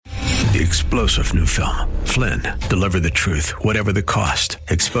The explosive new film, Flynn, deliver the truth, whatever the cost,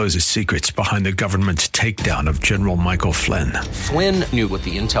 exposes secrets behind the government's takedown of General Michael Flynn. Flynn knew what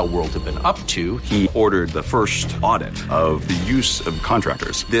the intel world had been up to. He ordered the first audit of the use of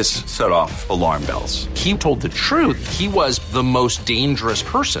contractors. This set off alarm bells. He told the truth. He was the most dangerous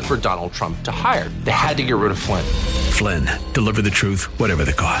person for Donald Trump to hire. They had to get rid of Flynn. Flynn, deliver the truth, whatever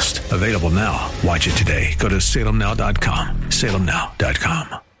the cost. Available now. Watch it today. Go to salemnow.com.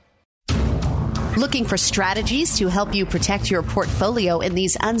 salemnow.com. Looking for strategies to help you protect your portfolio in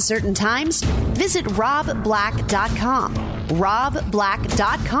these uncertain times? Visit robblack.com.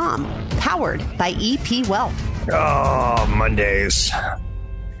 robblack.com, powered by EP Wealth. Oh, Mondays.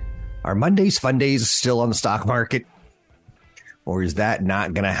 Are Mondays fun days still on the stock market? Or is that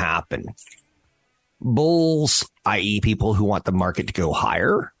not going to happen? Bulls, i.e. people who want the market to go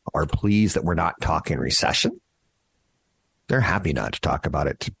higher, are pleased that we're not talking recession. They're happy not to talk about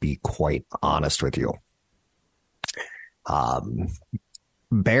it, to be quite honest with you.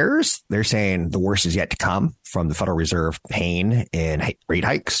 Bears, they're saying the worst is yet to come from the Federal Reserve pain in rate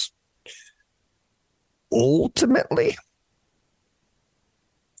hikes. Ultimately,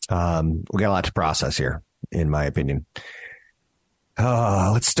 we got a lot to process here, in my opinion.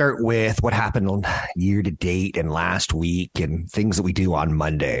 Let's start with what happened year to date and last week and things that we do on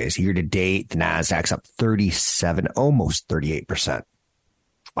Mondays. Year to date, the Nasdaq's up 37, almost 38%.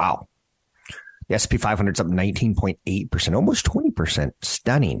 Wow. The S&P 500's up 19.8%, almost 20%.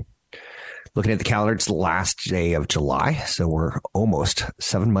 Stunning. Looking at the calendar, it's the last day of July, so we're almost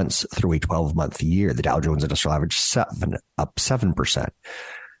 7 months through a 12-month year. The Dow Jones Industrial Average up 7%.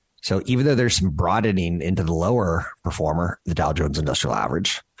 So even though there's some broadening into the lower performer, the Dow Jones Industrial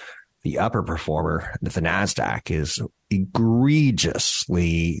Average, the upper performer, the NASDAQ, is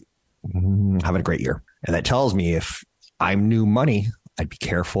egregiously having a great year. And that tells me if I'm new money, I'd be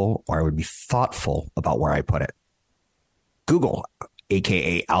careful, or I would be thoughtful about where I put it. Google,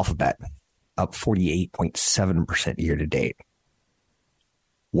 aka Alphabet, up 48.7% year to date.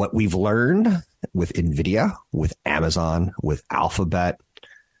 What we've learned with NVIDIA, with Amazon, with Alphabet,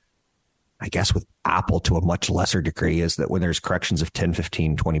 I guess with Apple to a much lesser degree, is that when there's corrections of 10,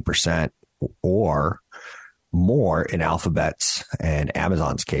 15, 20% or more in Alphabet's and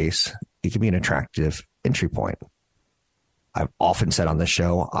Amazon's case, it can be an attractive entry point. I've often said on this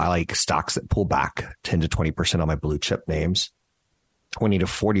show, I like stocks that pull back 10 to 20% on my blue chip names, 20 to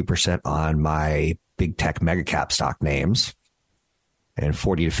 40% on my big tech mega cap stock names, and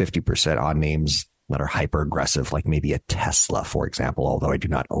 40 to 50% on names that are hyper aggressive, like maybe a Tesla, for example, although I do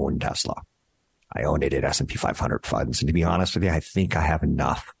not own Tesla. I own it in S&P 500 funds. And to be honest with you, I think I have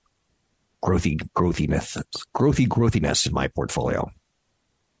enough growthiness in my portfolio.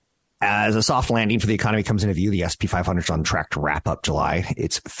 As a soft landing for the economy comes into view, the S&P 500 is on track to wrap up July.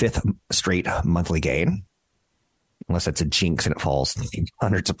 Its fifth straight monthly gain, unless that's a jinx and it falls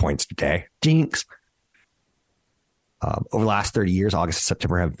hundreds of points today. Jinx. Over the last 30 years, August and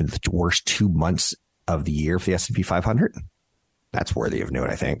September have been the worst 2 months of the year for the S&P 500. That's worthy of note,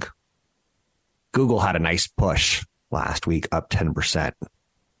 I think. Google had a nice push last week, up 10%.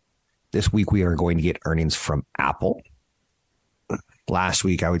 This week, we are going to get earnings from Apple. Last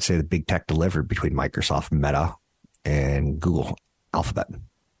week, I would say the big tech delivered between Microsoft, Meta, and Google Alphabet.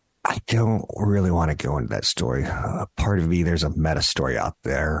 I don't really want to go into that story. Part of me, there's a meta story out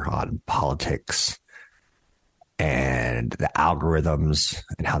there on politics and the algorithms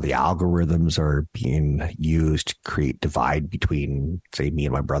and how the algorithms are being used to create divide between, say, me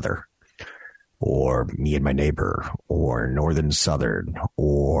and my brother, or me and my neighbor, or Northern Southern,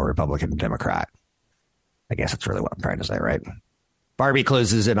 or Republican Democrat. I guess that's really what I'm trying to say, right? Barbie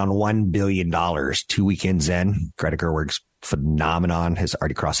closes in on $1 billion 2 weekends in. Greta Gerwig's phenomenon has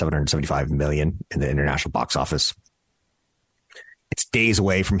already crossed $775 million in the international box office. It's days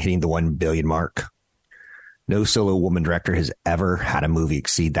away from hitting the 1 billion mark. No solo woman director has ever had a movie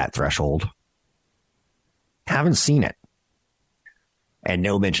exceed that threshold. Haven't seen it. And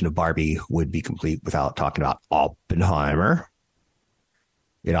no mention of Barbie would be complete without talking about Oppenheimer.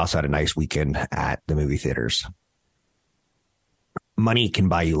 It also had a nice weekend at the movie theaters. Money can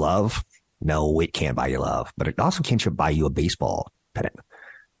buy you love. No, it can't buy you love, but it also can't buy you a baseball pennant.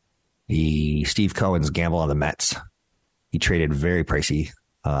 The Steve Cohen's gamble on the Mets. He traded very pricey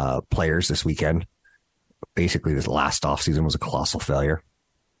players this weekend. Basically, this last offseason was a colossal failure.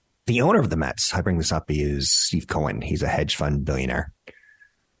 The owner of the Mets, I bring this up, is Steve Cohen. He's a hedge fund billionaire.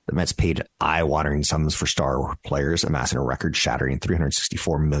 The Mets paid eye-watering sums for star players, amassing a record-shattering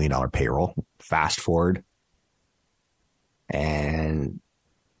 $364 million payroll. Fast forward, and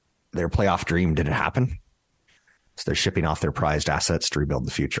their playoff dream didn't happen. So they're shipping off their prized assets to rebuild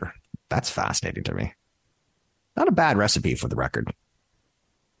the future. That's fascinating to me. Not a bad recipe for the record.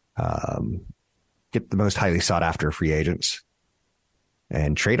 Get the most highly sought after free agents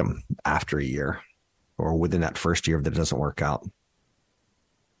and trade them after a year or within that first year that it doesn't work out.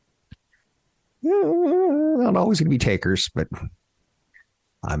 Not always going to be takers, but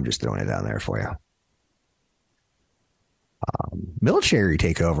I'm just throwing it down there for you. Military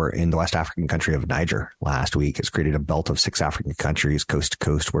takeover in the West African country of Niger last week has created a belt of 6 African countries coast to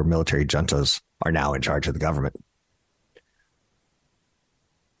coast where military juntas are now in charge of the government.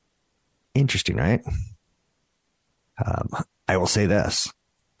 Interesting, right? I will say this.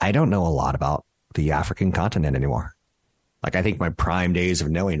 I don't know a lot about the African continent anymore. Like, I think my prime days of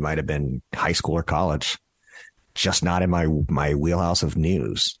knowing might have been high school or college, just not in my wheelhouse of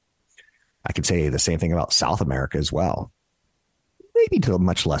news. I could say the same thing about South America as well, maybe to a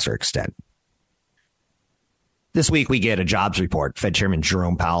much lesser extent. This week, we get a jobs report. Fed Chairman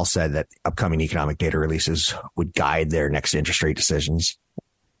Jerome Powell said that upcoming economic data releases would guide their next interest rate decisions.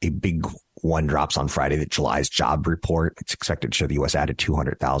 A big one drops on Friday, that July's job report. It's expected to show the U.S. added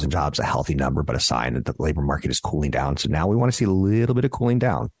 200,000 jobs, a healthy number, but a sign that the labor market is cooling down. So now we want to see a little bit of cooling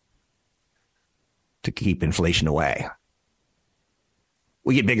down to keep inflation away.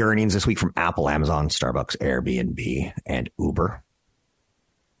 We get big earnings this week from Apple, Amazon, Starbucks, Airbnb, and Uber.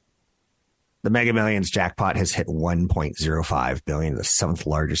 The Mega Millions jackpot has hit $1.05 billion, the 7th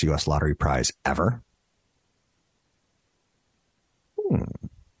largest U.S. lottery prize ever.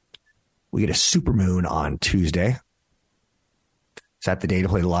 We get a supermoon on Tuesday. Is that the day to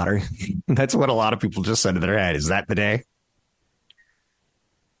play the lottery? That's what a lot of people just said in their head. Is that the day?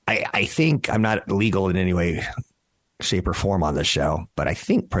 I think, I'm not legal in any way, shape, or form on this show, but I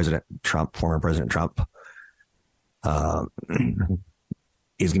think former President Trump,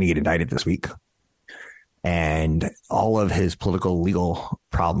 is going to get indicted this week. And all of his political legal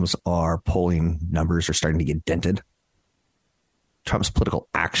problems polling numbers are starting to get dented. Trump's Political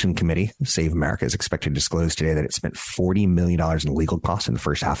Action Committee, Save America, is expected to disclose today that it spent $40 million in legal costs in the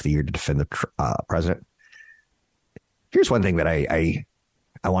first half of the year to defend the president. Here's one thing that I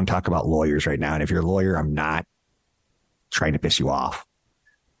want to talk about lawyers right now. And if you're a lawyer, I'm not trying to piss you off.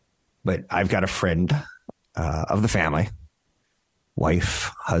 But I've got a friend of the family,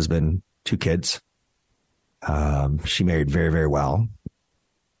 wife, husband, 2 kids. She married very, very well.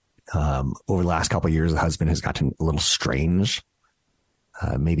 Over the last couple of years, the husband has gotten a little strange.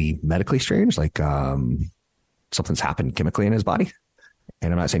 Maybe medically strange, like something's happened chemically in his body.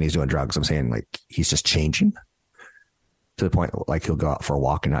 And I'm not saying he's doing drugs. I'm saying like he's just changing to the point like he'll go out for a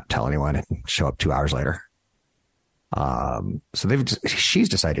walk and not tell anyone and show up 2 hours later. So she's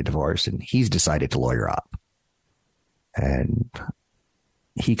decided divorce and he's decided to lawyer up. And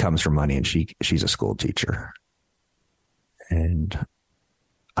he comes from money and she's a school teacher. And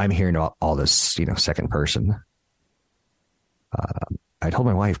I'm hearing about all this, second person. I told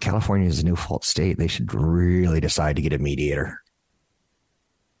my wife, California is a new fault state. They should really decide to get a mediator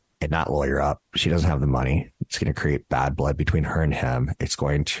and not lawyer up. She doesn't have the money. It's going to create bad blood between her and him. It's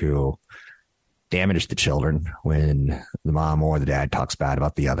going to damage the children when the mom or the dad talks bad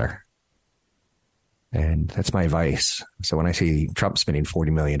about the other. And that's my advice. So when I see Trump spending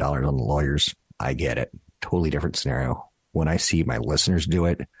 $40 million on the lawyers, I get it. Totally different scenario. When I see my listeners do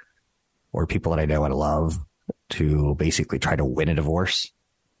it or people that I know and love to basically try to win a divorce,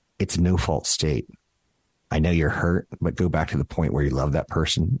 it's a no fault state. I know you're hurt, but go back to the point where you love that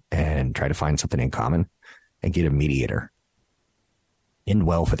person and try to find something in common and get a mediator. End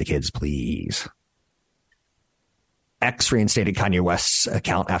well for the kids, please. X reinstated Kanye West's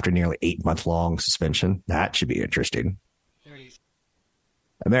account after nearly 8-month-long suspension. That should be interesting.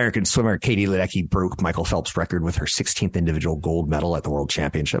 American swimmer Katie Ledecky broke Michael Phelps' record with her 16th individual gold medal at the World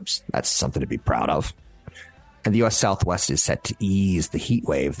Championships. That's something to be proud of. And the U.S. Southwest is set to ease the heat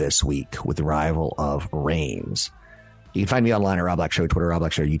wave this week with the arrival of rains. You can find me online at Rob Black Show, Twitter Rob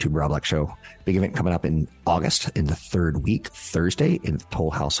Black Show, YouTube Rob Black Show. Big event coming up in August in the 3rd week, Thursday, in the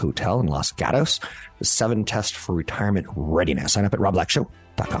Toll House Hotel in Los Gatos. The 7 test for retirement readiness. Sign up at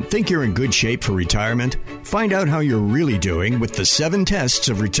robblackshow.com. Think you're in good shape for retirement? Find out how you're really doing with the 7 tests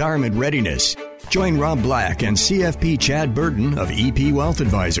of retirement readiness. Join Rob Black and CFP Chad Burton of EP Wealth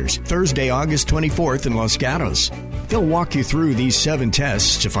Advisors Thursday, August 24th in Los Gatos. They'll walk you through these 7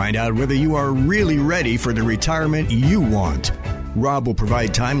 tests to find out whether you are really ready for the retirement you want. Rob will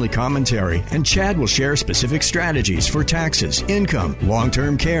provide timely commentary, and Chad will share specific strategies for taxes, income,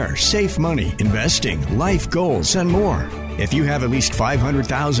 long-term care, safe money, investing, life goals, and more. If you have at least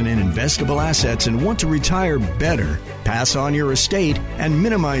 $500,000 in investable assets and want to retire better, pass on your estate, and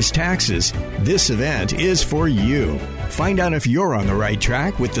minimize taxes, this event is for you. Find out if you're on the right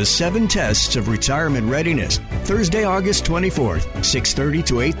track with the 7 Tests of Retirement Readiness. Thursday, August 24th, 6:30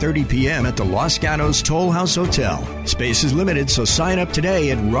 to 8:30 p.m. at the Los Gatos Toll House Hotel. Space is limited, so sign up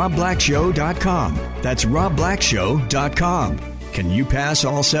today at robblackshow.com. That's robblackshow.com. Can you pass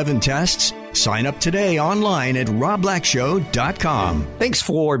all 7 tests? Sign up today online at robblackshow.com. Thanks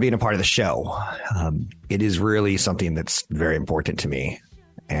for being a part of the show. It is really something that's very important to me,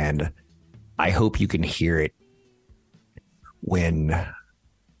 and I hope you can hear it when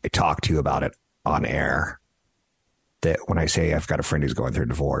I talk to you about it on air. That when I say I've got a friend who's going through a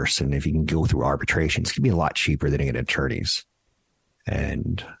divorce, and if you can go through arbitration, it's going to be a lot cheaper than getting attorneys.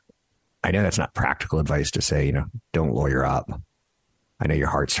 And I know that's not practical advice to say, don't lawyer up. I know your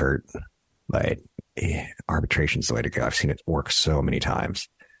heart's hurt, but arbitration's the way to go. I've seen it work so many times,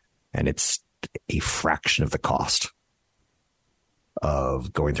 and it's a fraction of the cost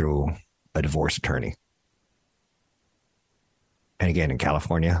of going through a divorce attorney. And again, in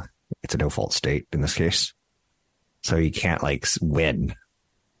California, it's a no-fault state in this case. So you can't win.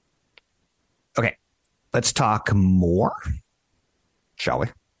 Okay, let's talk more, shall we?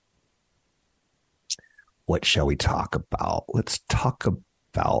 What shall we talk about? Let's talk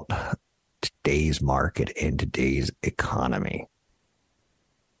about today's market and today's economy.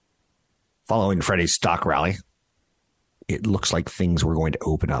 Following Friday's stock rally, it looks like things were going to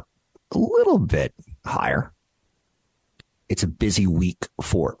open up a little bit higher. It's a busy week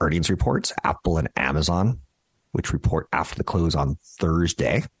for earnings reports. Apple and Amazon, which report after the close on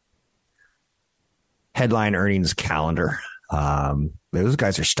Thursday. Headline earnings calendar. Those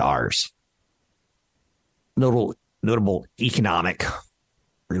guys are stars. Notable economic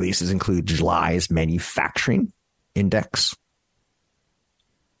releases include July's manufacturing index,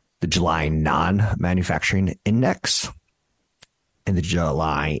 the July non-manufacturing index, and the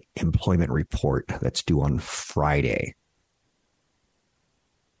July employment report that's due on Friday.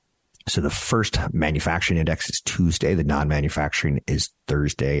 So the first manufacturing index is Tuesday. The non-manufacturing is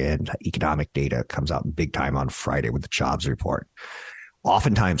Thursday, and economic data comes out big time on Friday with the jobs report.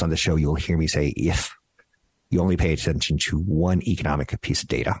 Oftentimes on the show, you'll hear me say, if you only pay attention to one economic piece of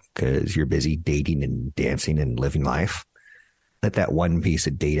data because you're busy dating and dancing and living life, let that one piece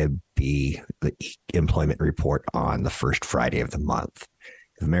of data be the employment report on the first Friday of the month.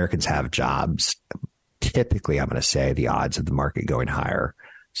 If Americans have jobs, typically I'm going to say the odds of the market going higher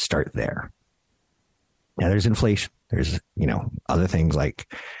start there. Now there's inflation. There's, other things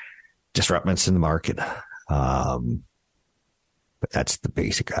like disruptions in the market. But that's the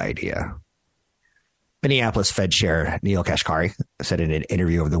basic idea. Minneapolis Fed Chair Neel Kashkari said in an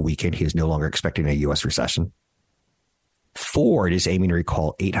interview over the weekend he is no longer expecting a U.S. recession. Ford is aiming to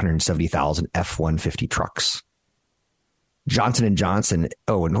recall 870,000 F-150 trucks. Johnson & Johnson.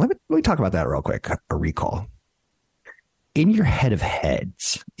 Oh, and let me talk about that real quick. A recall. In your head of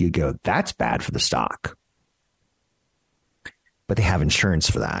heads, you go, that's bad for the stock. But they have insurance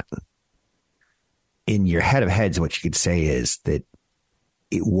for that. In your head of heads, what you could say is that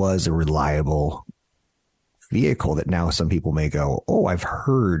it was a reliable vehicle that now some people may go, oh, I've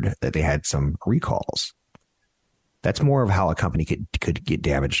heard that they had some recalls. That's more of how a company could get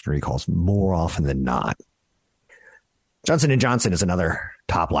damaged in recalls more often than not. Johnson & Johnson is another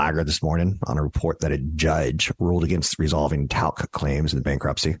top lagger this morning on a report that a judge ruled against resolving talc claims in the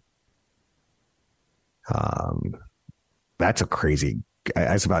bankruptcy. That's a crazy,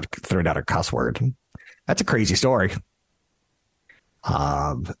 I was about to throw out a cuss word. That's a crazy story.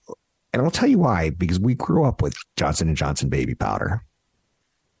 And I'll tell you why, because we grew up with Johnson & Johnson baby powder.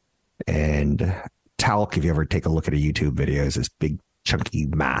 And talc, if you ever take a look at a YouTube video, is this big chunky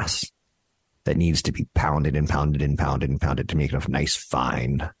mass that needs to be pounded and pounded and pounded and pounded to make enough nice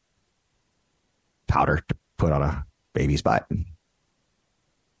fine powder to put on a baby's butt.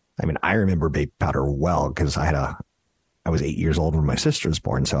 I mean, I remember baby powder well because I was 8 years old when my sister was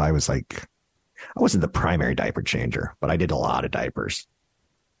born. So I was I wasn't the primary diaper changer, but I did a lot of diapers.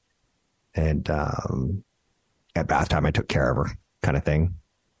 And at bath time, I took care of her kind of thing.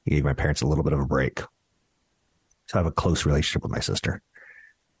 I gave my parents a little bit of a break. So I have a close relationship with my sister.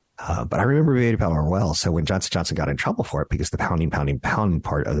 But I remember baby powder well. So when Johnson & Johnson got in trouble for it, because the pounding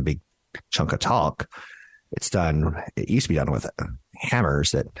part of the big chunk of talc, it used to be done with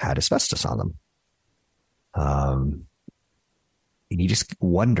hammers that had asbestos on them. And you just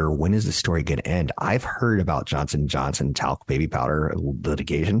wonder, when is the story going to end? I've heard about Johnson & Johnson talc baby powder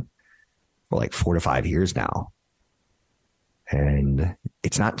litigation for 4 to 5 years now. And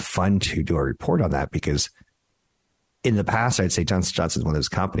it's not fun to do a report on that because in the past, I'd say Johnson & Johnson is one of those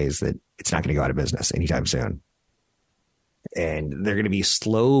companies that it's not going to go out of business anytime soon. And they're going to be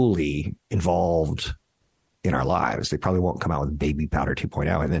slowly involved in our lives. They probably won't come out with baby powder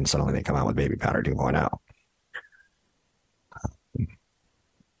 2.0, and then suddenly they come out with baby powder 2.0.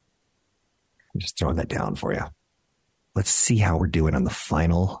 I'm just throwing that down for you. Let's see how we're doing on the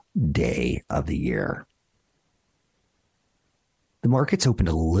final day of the year. The markets opened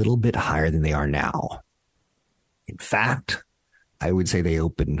a little bit higher than they are now. In fact, I would say they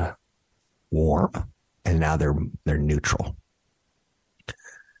opened warm, and now they're neutral.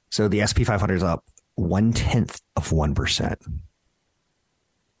 So the S&P 500 is up 0.1%.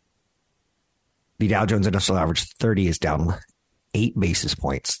 The Dow Jones Industrial Average 30 is down 8 basis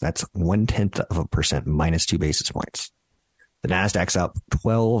points. That's 0.1%, minus 2 basis points. The Nasdaq's up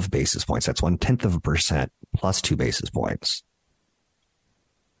 12 basis points. That's 0.1%, plus 2 basis points.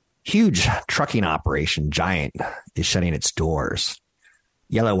 Huge trucking operation, Giant, is shutting its doors.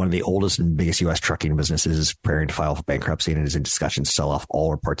 Yellow, one of the oldest and biggest U.S. trucking businesses, is preparing to file for bankruptcy and is in discussion to sell off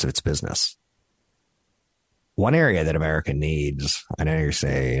all parts of its business. One area that America needs, I know you're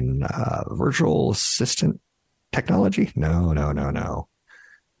saying virtual assistant technology. No.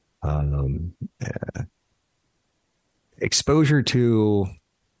 Exposure to,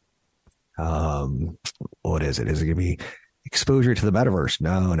 what is it? Is it going to be exposure to the metaverse?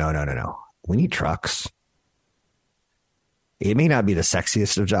 No. We need trucks. It may not be the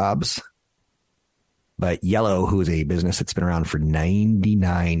sexiest of jobs, but Yellow, who is a business that's been around for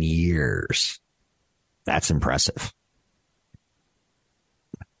 99 years, that's impressive.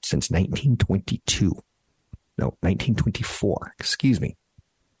 Since 1924, excuse me.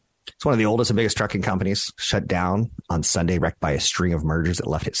 It's one of the oldest and biggest trucking companies, shut down on Sunday, wrecked by a string of mergers that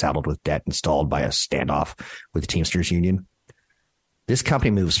left it saddled with debt and stalled by a standoff with the Teamsters Union. This company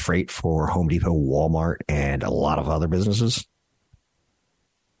moves freight for Home Depot, Walmart, and a lot of other businesses.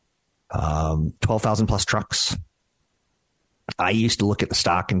 12,000 plus trucks. I used to look at the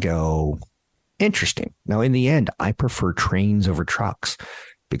stock and go, interesting. Now, in the end, I prefer trains over trucks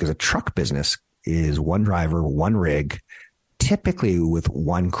because a truck business is one driver, one rig, typically with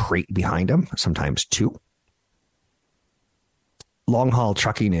one crate behind them, sometimes two. Long haul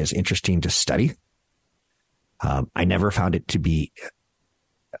trucking is interesting to study. I never found it to be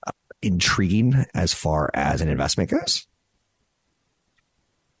intriguing as far as an investment goes.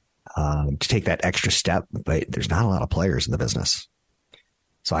 To take that extra step, but there's not a lot of players in the business.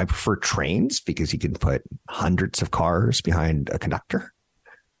 So I prefer trains because you can put hundreds of cars behind a conductor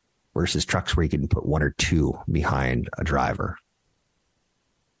versus trucks where you can put one or two behind a driver.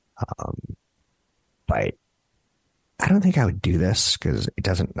 But I don't think I would do this because it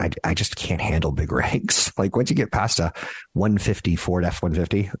doesn't, I just can't handle big rigs. Like once you get past a 150 Ford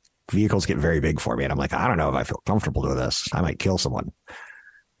F-150, vehicles get very big for me. And I'm like, I don't know if I feel comfortable doing this. I might kill someone.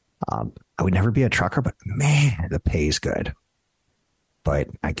 I would never be a trucker, but man, the pay's good. But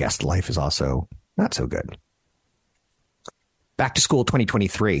I guess life is also not so good. Back to school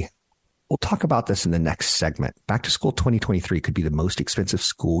 2023. We'll talk about this in the next segment. Back to school 2023 could be the most expensive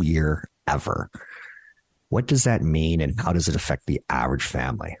school year ever. What does that mean and how does it affect the average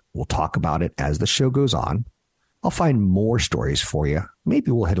family? We'll talk about it as the show goes on. I'll find more stories for you. Maybe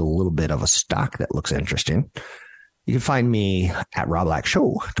we'll hit a little bit of a stock that looks interesting. You can find me at Rob Black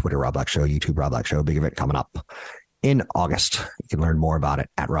Show, Twitter Rob Black Show, YouTube Rob Black Show. Big event coming up in August. You can learn more about it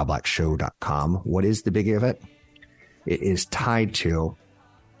at robblackshow.com. What is the big event? It is tied to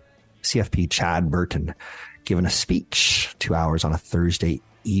CFP Chad Burton giving a speech 2 hours on a Thursday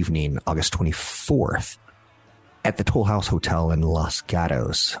evening, August 24th at the Toll House Hotel in Los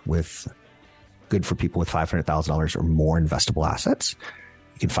Gatos with good for people with $500,000 or more investable assets.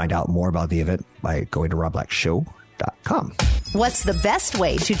 You can find out more about the event by going to robblackshow.com. What's the best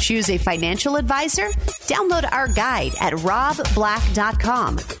way to choose a financial advisor? Download our guide at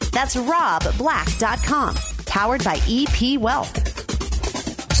robblack.com. That's robblack.com. Powered by EP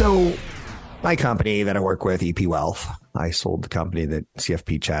Wealth. So my company that I work with, EP Wealth, I sold the company that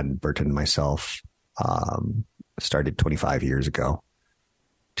CFP Chad Burton and myself started 25 years ago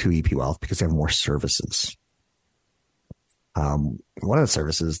to EP Wealth because they have more services. One of the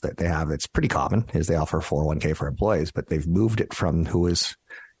services that they have that's pretty common is they offer 401k for employees, but they've moved it from who was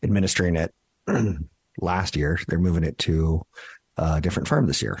administering it last year. They're moving it to a different firm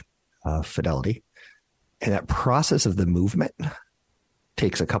this year, Fidelity. And that process of the movement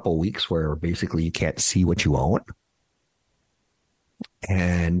takes a couple of weeks where basically you can't see what you own.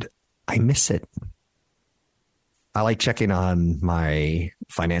 And I miss it. I like checking on my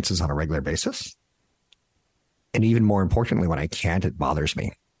finances on a regular basis. And even more importantly, when I can't, it bothers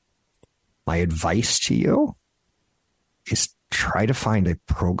me. My advice to you is try to find a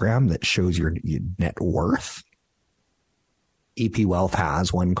program that shows your, net worth. EP Wealth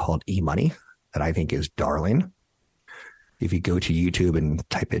has one called eMoney. that I think is darling. If you go to YouTube and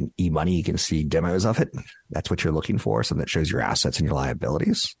type in e-money, you can see demos of it. That's what you're looking for, something that shows your assets and your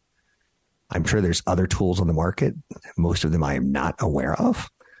liabilities. I'm sure there's other tools on the market. Most of them I am not aware of,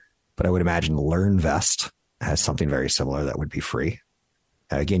 but I would imagine LearnVest has something very similar that would be free.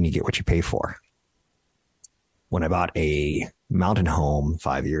 Again, you get what you pay for. When I bought a mountain home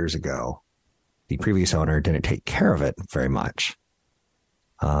 5 years ago, the previous owner didn't take care of it very much.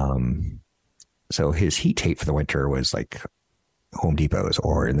 So his heat tape for the winter was like Home Depot's,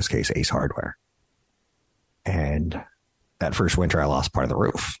 or in this case, Ace Hardware. And that first winter, I lost part of the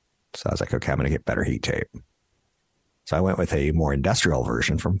roof. So I was like, okay, I'm going to get better heat tape. So I went with a more industrial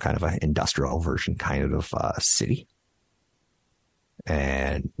version from kind of an industrial version kind of city.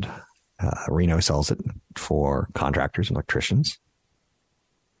 And Reno sells it for contractors and electricians.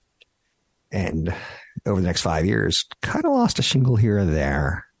 And over the next 5 years, kind of lost a shingle here or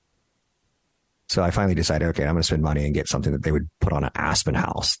there. So I finally decided, okay, I'm going to spend money and get something that they would put on an aspen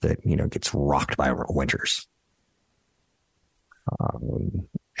house that, you know, gets rocked by winters.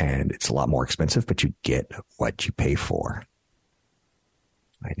 And it's a lot more expensive, but you get what you pay for.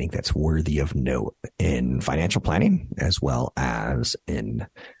 I think that's worthy of note in financial planning as well as in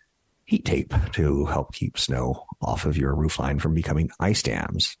heat tape to help keep snow off of your roofline from becoming ice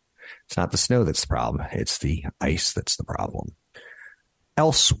dams. It's not the snow that's the problem. It's the ice that's the problem.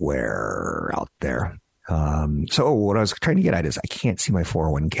 Elsewhere out there. So what I was trying to get at is I can't see my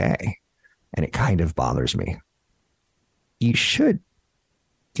 401k, and it kind of bothers me. You should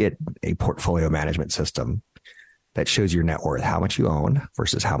get a portfolio management system that shows your net worth, how much you own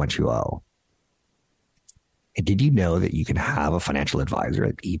versus how much you owe. And did you know that you can have a financial advisor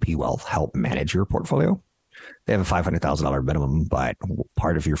at EP Wealth help manage your portfolio? They have a $500,000 minimum, but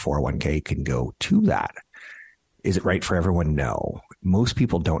part of your 401k can go to that. Is it right for everyone? No. Most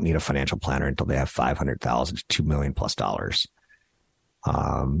people don't need a financial planner until they have $500,000 to $2 million plus dollars.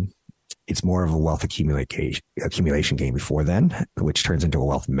 It's more of a wealth accumulation game before then, which turns into a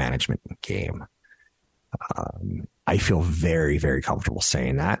wealth management game. I feel very, very comfortable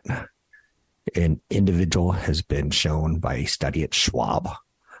saying that. An individual has been shown by a study at Schwab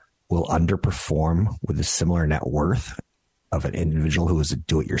will underperform with a similar net worth of an individual who is a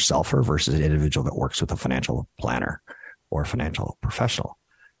do-it-yourselfer versus an individual that works with a financial planner or a financial professional.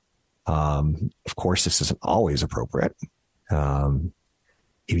 Of course, this isn't always appropriate.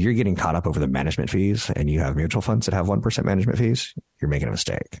 If you're getting caught up over the management fees and you have mutual funds that have 1% management fees, you're making a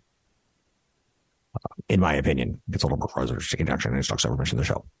mistake. In my opinion, it's a little more further introduction and stocks over mentioned in the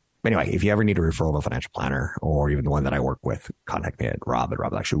show. Anyway, if you ever need a referral of a financial planner or even the one that I work with, contact me at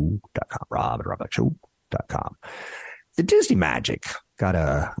rob@robblackshow.com, rob@robblackshow.com. The Disney Magic got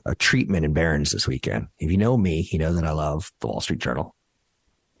a treatment in Barron's this weekend. If you know me, you know that I love the Wall Street Journal.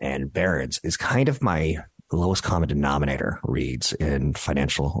 And Barron's is kind of my lowest common denominator reads in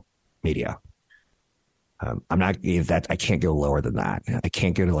financial media. I can't go lower than that. I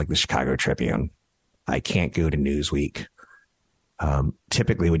can't go to like the Chicago Tribune. I can't go to Newsweek.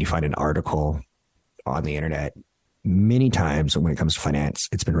 Typically when you find an article on the internet, many times when it comes to finance,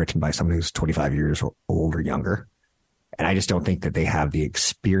 it's been written by somebody who's 25 years old or younger. And I just don't think that they have the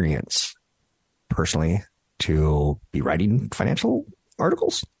experience personally to be writing financial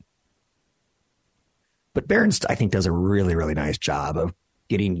articles. But Barron's, I think, does a really, really nice job of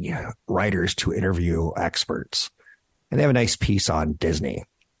getting writers to interview experts. And they have a nice piece on Disney.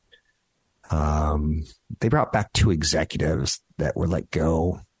 They brought back 2 executives that were let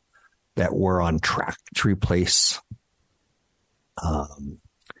go that were on track to replace Bob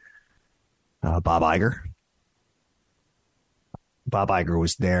Iger. Bob Iger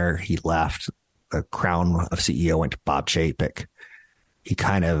was there. He left. The crown of CEO went to Bob Chapek. He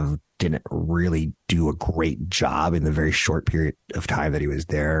kind of didn't really do a great job in the very short period of time that he was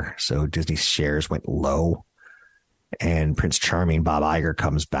there. So Disney's shares went low. And Prince Charming, Bob Iger,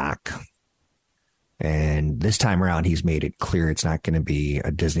 comes back. And this time around, he's made it clear it's not going to be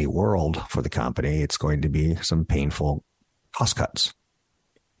a Disney World for the company. It's going to be some painful cost cuts,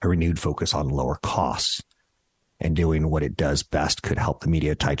 a renewed focus on lower costs, and doing what it does best could help the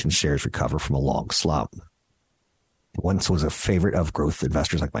media titan shares recover from a long slump. Once was a favorite of growth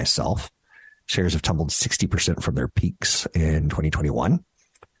investors like myself. Shares have tumbled 60% from their peaks in 2021.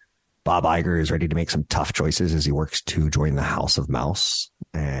 Bob Iger is ready to make some tough choices as he works to join the House of Mouse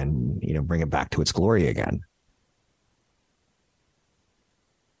and, bring it back to its glory again.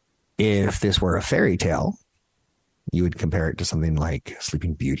 If this were a fairy tale, you would compare it to something like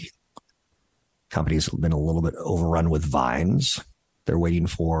Sleeping Beauty. Company's been a little bit overrun with vines. They're waiting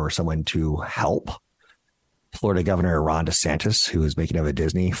for someone to help. Florida Governor Ron DeSantis, who is making of a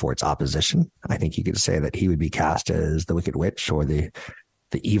Disney for its opposition. I think you could say that he would be cast as the Wicked Witch or the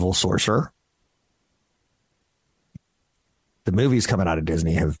evil sorcerer. The movies coming out of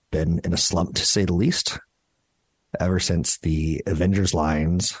Disney have been in a slump, to say the least, ever since the Avengers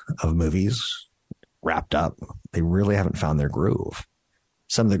lines of movies wrapped up. They really haven't found their groove.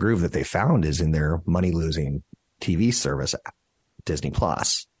 Some of the groove that they found is in their money-losing TV service, Disney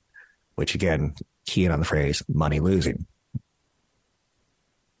Plus, which, again, keying on the phrase money-losing.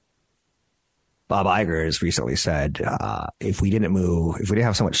 Bob Iger has recently said, if we didn't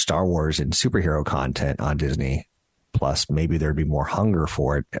have so much Star Wars and superhero content on Disney Plus, maybe there'd be more hunger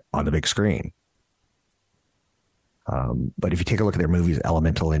for it on the big screen. But if you take a look at their movies,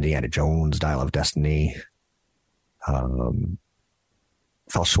 Elemental, Indiana Jones, Dial of Destiny, fell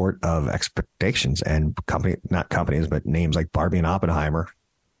short of expectations, and not companies, but names like Barbie and Oppenheimer,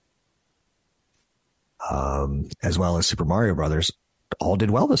 as well as Super Mario Brothers, all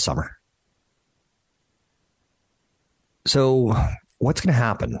did well this summer. So what's going to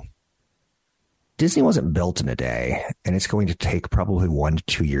happen? Disney wasn't built in a day, and it's going to take probably 1 to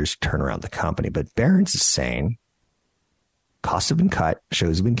 2 years to turn around the company. But Barron's is saying costs have been cut,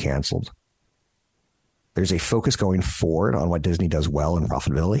 shows have been canceled. There's a focus going forward on what Disney does well in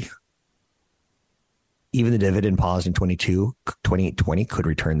profitability. Even the dividend paused in 2020 could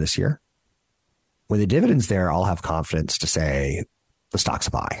return this year. When the dividend's there, I'll have confidence to say the stock's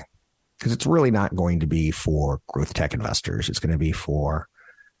a buy, because it's really not going to be for growth tech investors. It's going to be for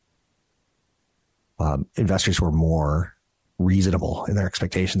investors who are more reasonable in their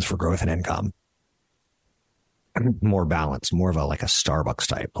expectations for growth and income. More balanced, more of a Starbucks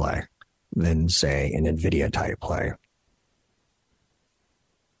type play than, say, an NVIDIA type play.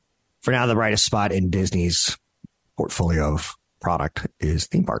 For now, the brightest spot in Disney's portfolio of product is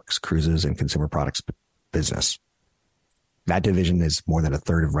theme parks, cruises, and consumer products business. That division is more than a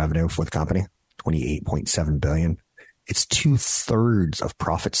third of revenue for the company, $28.7 billion. It's 2/3 of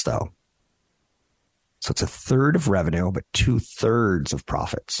profits, though. So it's a third of revenue, but 2/3 of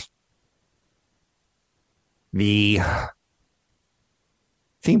profits. The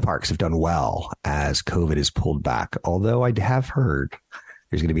theme parks have done well as COVID is pulled back, although I have heard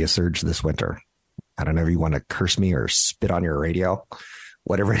there's going to be a surge this winter. I don't know if you want to curse me or spit on your radio,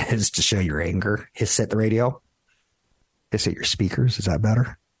 whatever it is to show your anger. Hiss at the radio. Hiss at your speakers. Is that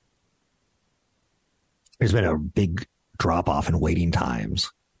better? There's been a big drop off in waiting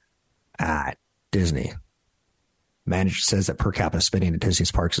times at Disney. Manager says that per capita spending at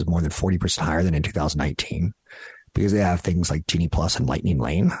Disney's parks is more than 40% higher than in 2019 because they have things like Genie Plus and Lightning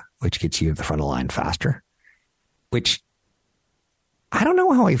Lane, which gets you to the front of the line faster, which I don't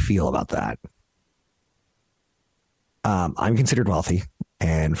know how I feel about that. I'm considered wealthy,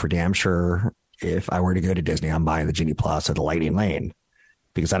 and for damn sure, if I were to go to Disney, I'm buying the Genie Plus or the Lightning Lane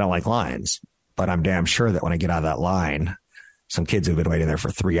because I don't like lines. But I'm damn sure that when I get out of that line, some kids who've been waiting there for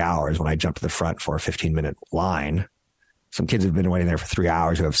 3 hours when I jump to the front for a 15-minute line, some kids who've been waiting there for 3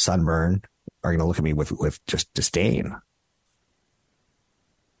 hours who have sunburn are going to look at me with just disdain.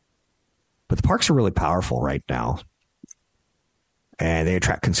 But the parks are really powerful right now. And they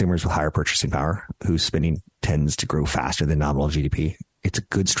attract consumers with higher purchasing power whose spending tends to grow faster than nominal GDP. It's a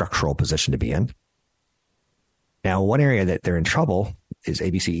good structural position to be in. Now, one area that they're in trouble is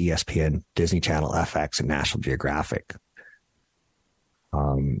ABC, ESPN, Disney Channel, FX, and National Geographic.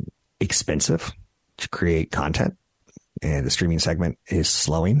 Expensive to create content, and the streaming segment is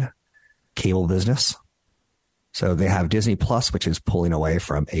slowing. Cable business. So they have Disney Plus, which is pulling away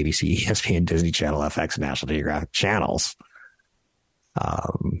from ABC, ESPN, Disney Channel, FX, and National Geographic channels. A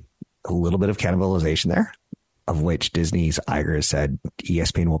little bit of cannibalization there, of which Disney's Iger has said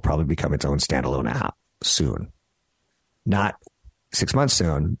ESPN will probably become its own standalone app soon. Not 6 months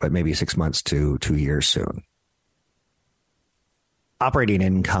soon, but maybe 6 months to 2 years soon. Operating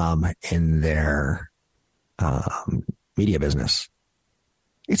income in their media business,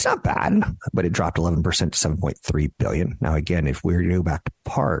 it's not bad, but it dropped 11% to $7.3 billion. Now, again, if we were to go back to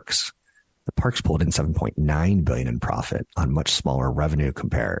parks, the parks pulled in $7.9 billion in profit on much smaller revenue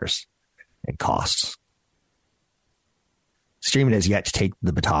compares and costs. Streaming has yet to take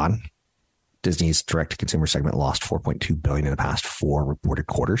the baton. Disney's direct-to-consumer segment lost $4.2 billion in the past 4 reported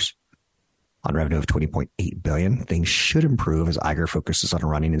quarters on revenue of $20.8 billion. Things should improve as Iger focuses on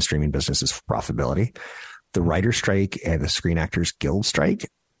running and streaming businesses for profitability. The writer strike and the Screen Actors Guild strike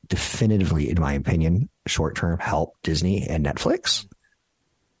definitively, in my opinion, short-term help Disney and Netflix,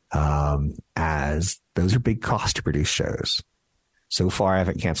 as those are big costs to produce shows. So far, I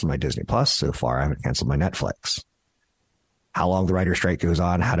haven't canceled my Disney Plus. So far, I haven't canceled my Netflix. How long the writer strike goes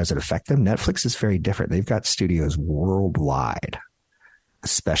on, how does it affect them? Netflix is very different. They've got studios worldwide,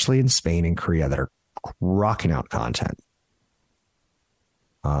 especially in Spain and Korea, that are rocking out content.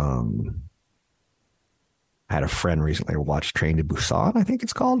 I had a friend recently watch Train to Busan, I think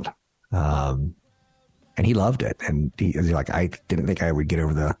it's called. And he loved it. And he was like, I didn't think I would get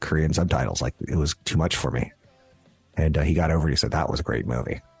over the Korean subtitles. Like, it was too much for me. And he got over it. He said, that was a great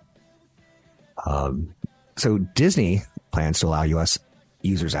movie. So Disney plans to allow U.S.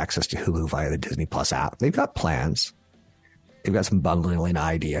 users access to Hulu via the Disney Plus app. They've got plans. They've got some bundling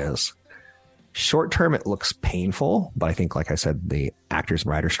ideas. Short term, it looks painful, but I think, like I said, the actors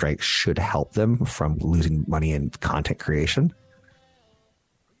and writers' strike should help them from losing money in content creation.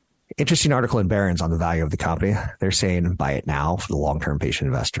 Interesting article in Barron's on the value of the company. They're saying buy it now for the long-term patient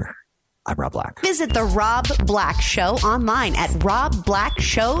investor. I'm Rob Black. Visit the Rob Black Show online at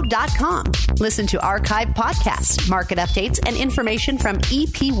robblackshow.com. Listen to archived podcasts, market updates, and information from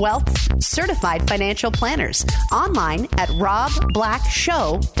EP Wealth certified financial planners online at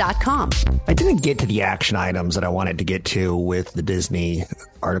robblackshow.com. I didn't get to the action items that I wanted to get to with the Disney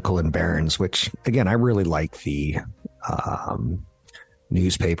article in Barron's, which, again, I really like the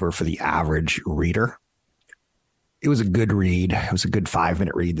newspaper for the average reader. It was a good read. It was a good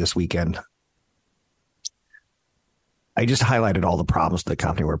 5-minute read this weekend. I just highlighted all the problems with the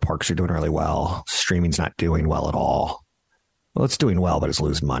company where parks are doing really well. Streaming's not doing well at all. Well, it's doing well, but it's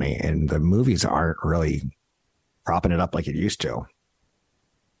losing money. And the movies aren't really propping it up like it used to.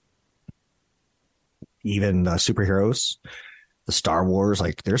 Even superheroes, the Star Wars,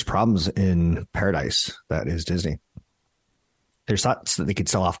 like there's problems in Paradise. That is Disney. There's thoughts that they could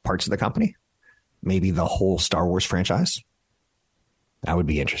sell off parts of the company. Maybe the whole Star Wars franchise. That would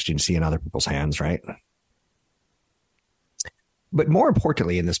be interesting to see in other people's hands, right? But more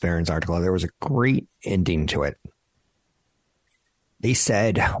importantly, in this Barron's article, there was a great ending to it. They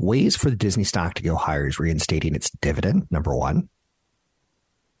said ways for the Disney stock to go higher is reinstating its dividend, number one.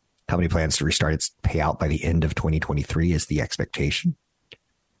 Company plans to restart its payout by the end of 2023 is the expectation.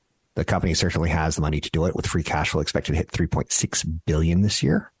 The company certainly has the money to do it, with free cash flow expected to hit $3.6 billion this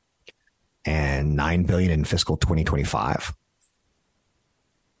year and $9 billion in fiscal 2025.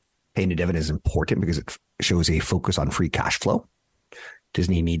 Paying a dividend is important because it shows a focus on free cash flow.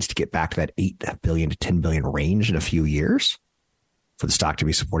 Disney needs to get back to that $8 billion to $10 billion range in a few years for the stock to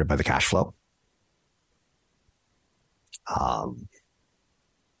be supported by the cash flow.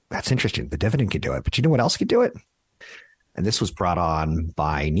 That's interesting. The dividend could do it, but you know what else could do it? And this was brought on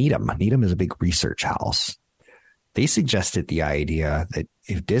by Needham. Needham is a big research house. They suggested the idea that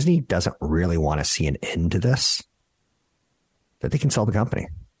if Disney doesn't really want to see an end to this, that they can sell the company.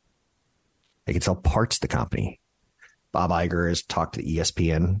 They can sell parts of the company. Bob Iger has talked to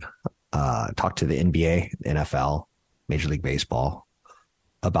ESPN, talked to the NBA, NFL, Major League Baseball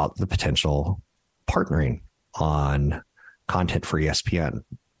about the potential partnering on content for ESPN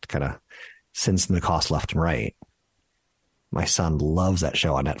to kind of send some of the cost left and right. My son loves that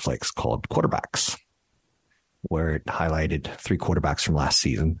show on Netflix called Quarterbacks, where it highlighted 3 quarterbacks from last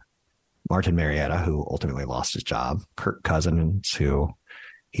season. Martin Marietta, who ultimately lost his job. Kirk Cousins, who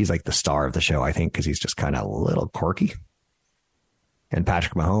he's like the star of the show, I think, because he's just kind of a little quirky. And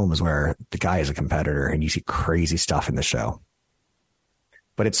Patrick Mahomes, where the guy is a competitor and you see crazy stuff in the show.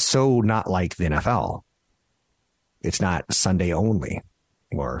 But it's so not like the NFL. It's not Sunday only,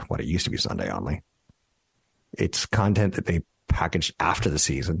 or what it used to be Sunday only. It's content that they package after the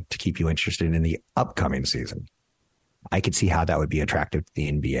season to keep you interested in the upcoming season. I could see how that would be attractive to the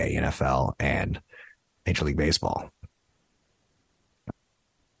NBA, NFL, and Major League Baseball.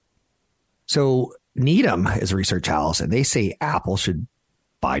 So Needham is a research house, and they say Apple should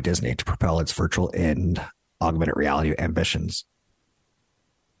buy Disney to propel its virtual and augmented reality ambitions.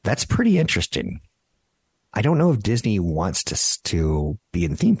 That's pretty interesting. I don't know if Disney wants to be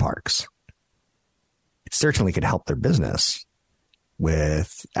in theme parks. It certainly could help their business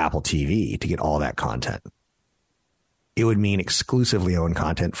with Apple TV to get all that content. It would mean exclusively owned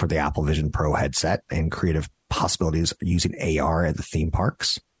content for the Apple Vision Pro headset and creative possibilities using AR at the theme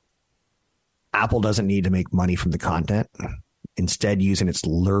parks. Apple doesn't need to make money from the content. Instead, using its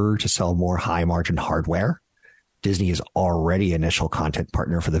lure to sell more high-margin hardware, Disney is already an initial content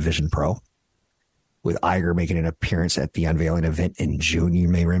partner for the Vision Pro, with Iger making an appearance at the unveiling event in June, you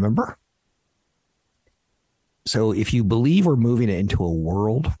may remember. So if you believe we're moving into a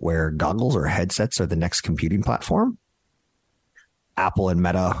world where goggles or headsets are the next computing platform, Apple and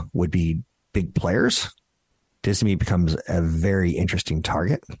Meta would be big players. Disney becomes a very interesting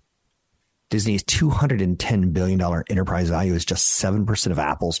target. Disney's $210 billion enterprise value is just 7% of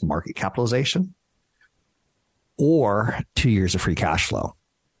Apple's market capitalization. or 2 years of free cash flow.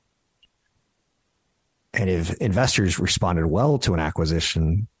 And if investors responded well to an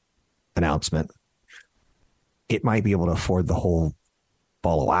acquisition announcement, it might be able to afford the whole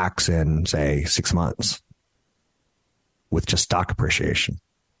ball of wax in, say, 6 months with just stock appreciation.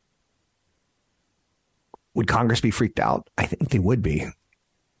 Would Congress be freaked out? I think they would be.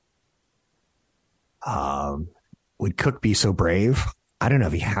 Would Cook be so brave? I don't know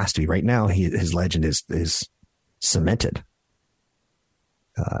if he has to be. Right now, his legend is cemented.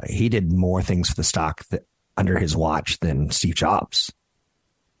 He did more things for the stock under his watch than Steve Jobs.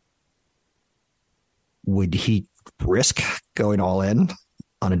 Would he risk going all in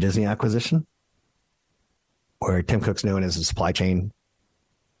on a Disney acquisition? Or Tim Cook's known as a supply chain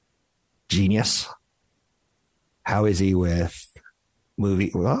genius? How is he with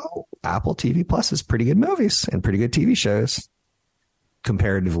movie? Well, Apple TV Plus is pretty good movies and pretty good TV shows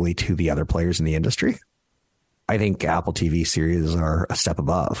comparatively to the other players in the industry. I think Apple TV series are a step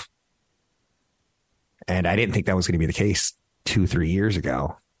above. And I didn't think that was going to be the case 2-3 years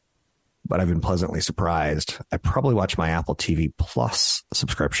ago, but I've been pleasantly surprised. I probably watch my Apple TV Plus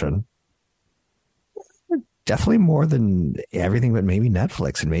subscription definitely more than everything but maybe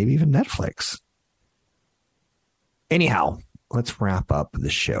Netflix and maybe even Netflix. Anyhow, let's wrap up the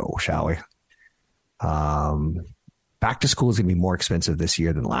show, shall we? Back to school is going to be more expensive this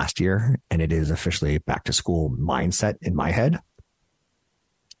year than last year, and it is officially a back to school mindset in my head.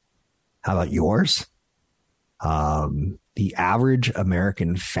 How about yours? The average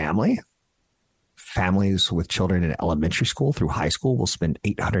American families with children in elementary school through high school will spend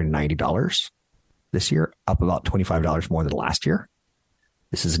 $890 this year, up about $25 more than last year.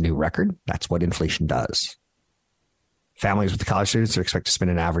 This is a new record. That's what inflation does. Families with college students are expected to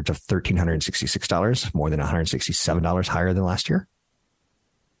spend an average of $1,366, more than $167 higher than last year.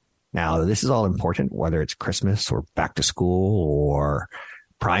 Now, this is all important, whether it's Christmas or back to school or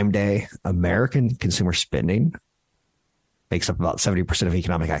Prime Day. American consumer spending makes up about 70% of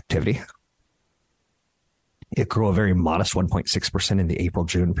economic activity. It grew a very modest 1.6% in the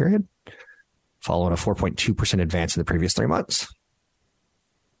April-June period, following a 4.2% advance in the previous 3 months.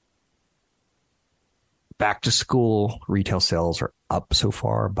 Back to school retail sales are up so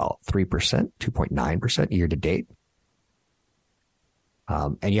far about 3%, 2.9% year to date.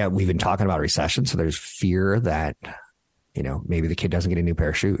 And yet we've been talking about recession. So there's fear that, maybe the kid doesn't get a new pair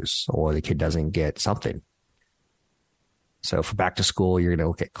of shoes or the kid doesn't get something. So for back to school, you're going to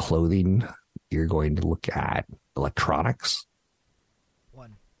look at clothing. You're going to look at electronics.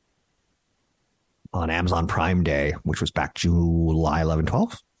 On Amazon Prime Day, which was back July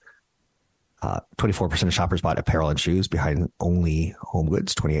 11-12. 24% of shoppers bought apparel and shoes, behind only home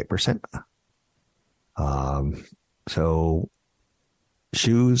goods, 28%. So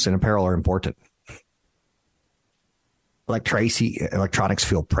shoes and apparel are important. Electronics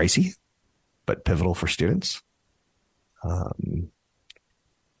feel pricey, but pivotal for students. When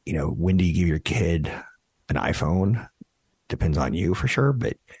do you give your kid an iPhone? Depends on you for sure,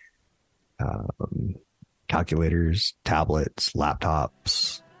 but calculators, tablets,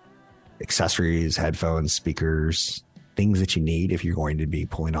 laptops, accessories, headphones, speakers, things that you need if you're going to be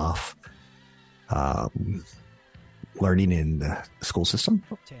pulling off learning in the school system.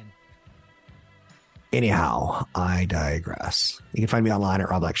 10. Anyhow, I digress. You can find me online at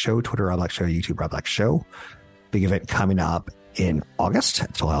Rob Black Show, Twitter Rob Black Show, YouTube Rob Black Show. Big event coming up in August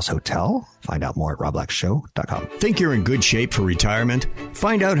at Toll House Hotel. Find out more at robblackshow.com. Think you're in good shape for retirement?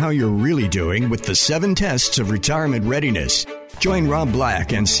 Find out how you're really doing with the 7 tests of retirement readiness. Join Rob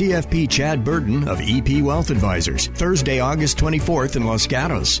Black and CFP Chad Burton of EP Wealth Advisors Thursday, August 24th in Los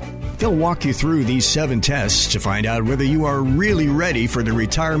Gatos. They'll walk you through these 7 tests to find out whether you are really ready for the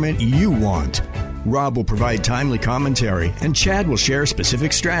retirement you want. Rob will provide timely commentary, and Chad will share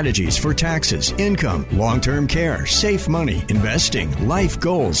specific strategies for taxes, income, long-term care, safe money, investing, life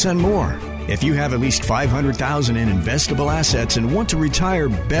goals, and more. If you have at least $500,000 in investable assets and want to retire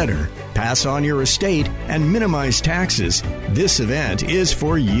better, pass on your estate, and minimize taxes, this event is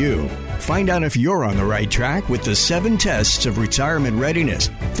for you. Find out if you're on the right track with the 7 tests of retirement readiness.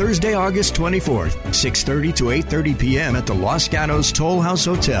 Thursday, August 24th, 6:30 to 8:30 p.m. at the Los Gatos Toll House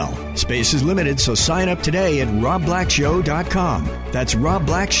Hotel. Space is limited, so sign up today at robblackshow.com. That's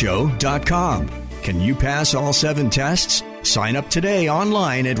robblackshow.com. Can you pass all 7 tests? Sign up today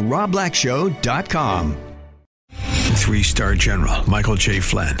online at robblackshow.com. 3-star general Michael J.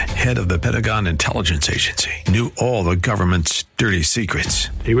 Flynn, head of the Pentagon Intelligence Agency, knew all the government's dirty secrets.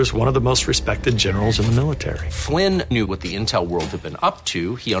 He was one of the most respected generals in the military. Flynn knew what the intel world had been up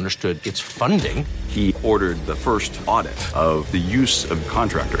to. He understood its funding. He ordered the first audit of the use of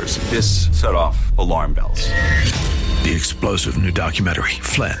contractors. This set off alarm bells. The explosive new documentary,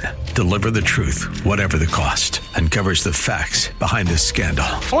 Flynn, Deliver the Truth, Whatever the Cost, uncovers the facts behind this scandal.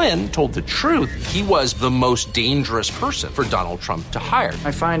 Flynn told the truth. He was the most dangerous person for Donald Trump to hire.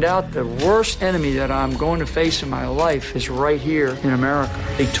 I find out the worst enemy that I'm going to face in my life is right here in America.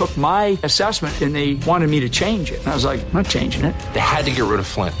 They took my assessment and they wanted me to change it. And I was like, I'm not changing it. They had to get rid of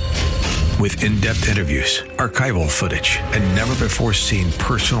Flynn. With in-depth interviews, archival footage, and never-before-seen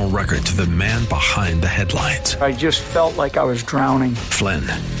personal records of the man behind the headlines. I just felt like I was drowning. Flynn,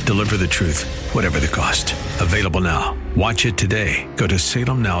 Deliver the Truth, Whatever the Cost. Available now. Watch it today. Go to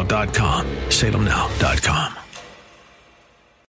salemnow.com. salemnow.com.